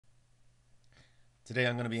Today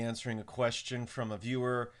I'm going to be answering a question from a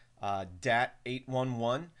viewer,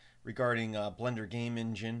 Dat811, regarding Blender Game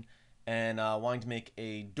Engine and wanting to make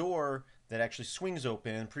a door that actually swings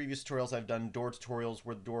open. In previous tutorials I've done door tutorials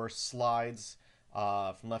where the door slides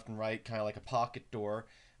from left and right, kind of like a pocket door.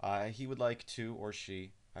 He would like to, or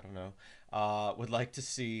she, I don't know, would like to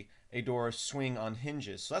see a door swing on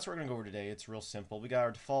hinges. So that's what we're going to go over today. It's real simple. We got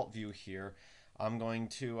our default view here. I'm going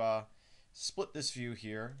to split this view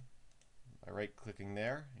here by right clicking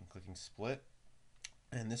there and clicking split.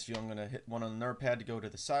 And this view I'm going to hit one on the nerd pad to go to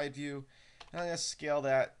the side view. And I'm going to scale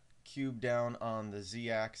that cube down on the Z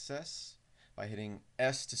axis by hitting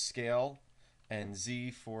S to scale and Z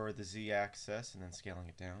for the Z axis and then scaling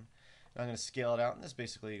it down. And I'm going to scale it out, and this is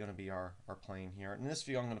basically going to be our plane here. In this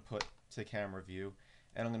view I'm going to put to the camera view,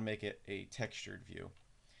 and I'm going to make it a textured view.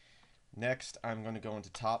 Next I'm going to go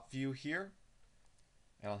into top view here,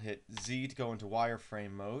 and I'll hit Z to go into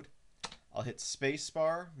wireframe mode. I'll hit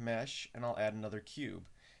spacebar, mesh, and I'll add another cube.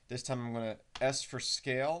 This time I'm going to S for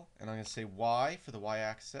scale, and I'm going to say Y for the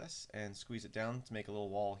Y-axis, and squeeze it down to make a little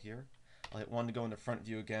wall here. I'll hit 1 to go into front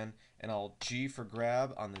view again, and I'll G for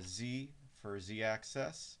grab on the Z for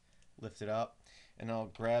Z-axis, lift it up, and I'll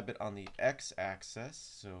grab it on the X-axis,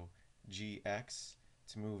 so GX,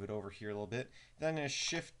 to move it over here a little bit. Then I'm going to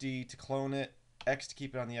Shift D to clone it, X to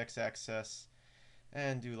keep it on the X-axis,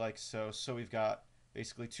 and do like so. So we've got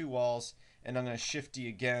basically two walls, and I'm going to Shift D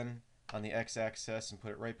again on the X-axis and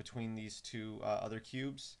put it right between these two other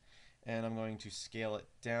cubes, and I'm going to scale it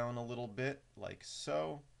down a little bit like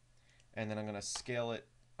so, and then I'm going to scale it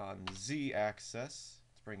on the Z-axis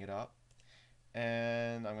to bring it up,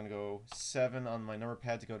 and I'm going to go 7 on my number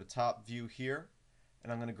pad to go to top view here,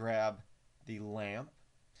 and I'm going to grab the lamp.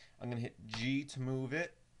 I'm going to hit G to move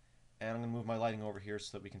it, and I'm going to move my lighting over here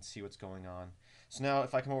so that we can see what's going on. So now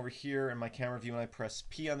if I come over here in my camera view and I press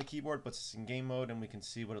P on the keyboard, it puts us in game mode and we can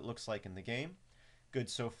see what it looks like in the game. Good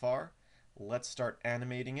so far. Let's start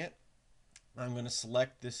animating it. I'm going to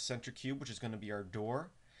select this center cube, which is going to be our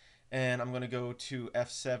door, and I'm going to go to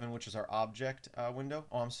F7, which is our object window.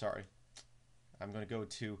 Oh, I'm sorry. I'm going to go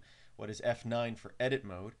to what is F9 for edit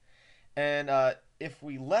mode. And if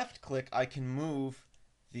we left click, I can move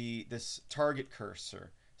this target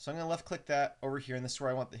cursor. So I'm going to left click that over here, and this is where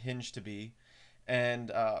I want the hinge to be. And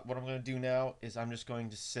what I'm going to do now is I'm just going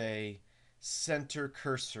to say center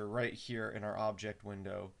cursor right here in our object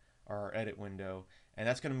window, or our edit window. And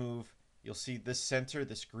that's going to move, you'll see this center,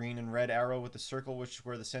 this green and red arrow with the circle, which is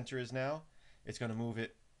where the center is now. It's going to move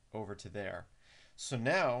it over to there. So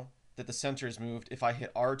now that the center is moved, if I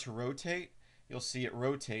hit R to rotate, you'll see it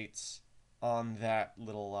rotates on that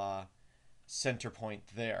little center point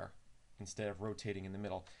there instead of rotating in the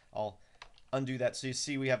middle. I'll undo that. So you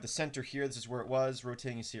see we have the center here. This is where it was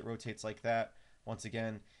rotating. You see it rotates like that. Once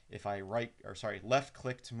again, if I left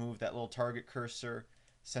click to move that little target cursor,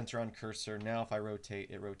 center on cursor. Now if I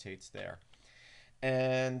rotate, it rotates there.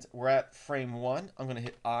 And we're at frame 1. I'm going to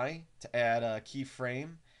hit I to add a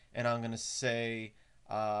keyframe, and I'm going to say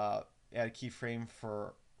add a keyframe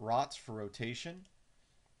for rots for rotation.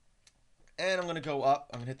 And I'm going to go up.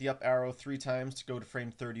 I'm going to hit the up arrow 3 times to go to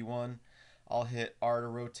frame 31. I'll hit R to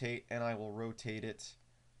rotate, and I will rotate it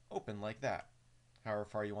open like that, however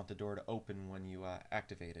far you want the door to open when you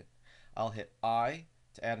activate it. I'll hit I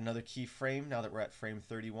to add another keyframe now that we're at frame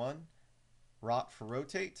 31. Rot for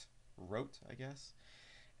rotate. Rot, I guess.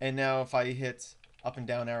 And now if I hit up and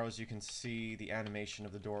down arrows, you can see the animation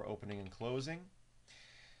of the door opening and closing.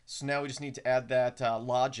 So now we just need to add that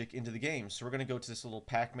logic into the game. So we're going to go to this little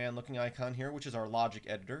Pac-Man looking icon here, which is our logic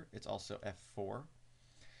editor. It's also F4.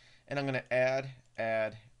 And I'm going to add.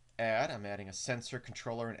 I'm adding a sensor,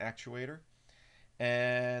 controller, and actuator.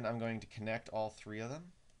 And I'm going to connect all 3 of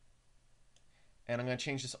them. And I'm going to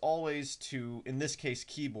change this always to, in this case,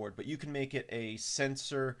 keyboard. But you can make it a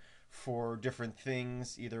sensor for different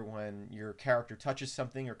things, either when your character touches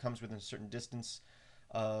something or comes within a certain distance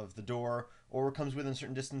of the door, or comes within a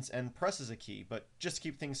certain distance and presses a key. But just to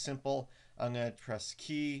keep things simple, I'm going to press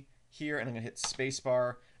key here, and I'm going to hit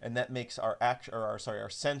spacebar, and that makes our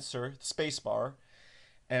sensor spacebar.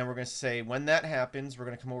 And we're going to say when that happens, we're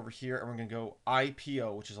going to come over here and we're going to go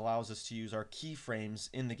IPO, which allows us to use our keyframes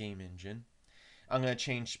in the game engine. I'm going to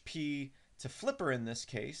change P to flipper in this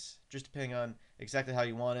case, just depending on exactly how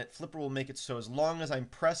you want it. Flipper will make it so as long as I'm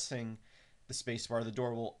pressing the spacebar, the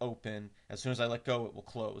door will open. As soon as I let go, it will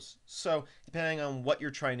close. So depending on what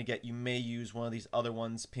you're trying to get, you may use one of these other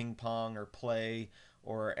ones, ping pong or play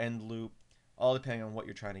or end loop, all depending on what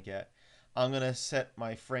you're trying to get. I'm going to set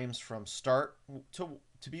my frames from start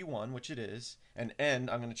to be 1, which it is, and end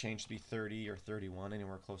I'm going to change to be 30 or 31,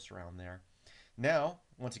 anywhere close around there. Now,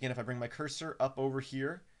 once again, if I bring my cursor up over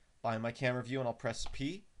here by my camera view and I'll press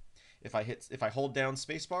P, if I hold down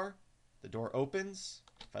spacebar, the door opens.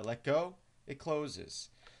 If I let go, it closes.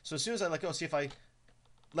 So as soon as I let go, see if I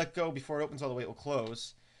let go before it opens all the way, it will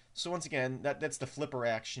close. So once again, that's the flipper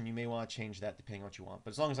action. You may want to change that depending on what you want.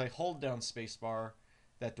 But as long as I hold down spacebar,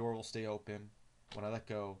 that door will stay open. When I let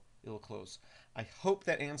go, it will close. I hope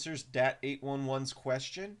that answers Dat811's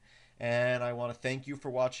question. And I want to thank you for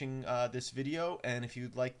watching this video. And if you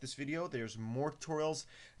like this video, there's more tutorials,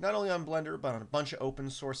 not only on Blender, but on a bunch of open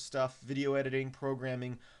source stuff, video editing,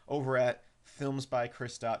 programming, over at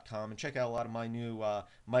filmsbychris.com. And check out a lot of my new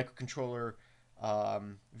microcontroller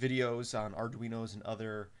videos on Arduinos and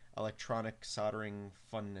other electronic soldering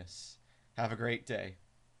funness. Have a great day.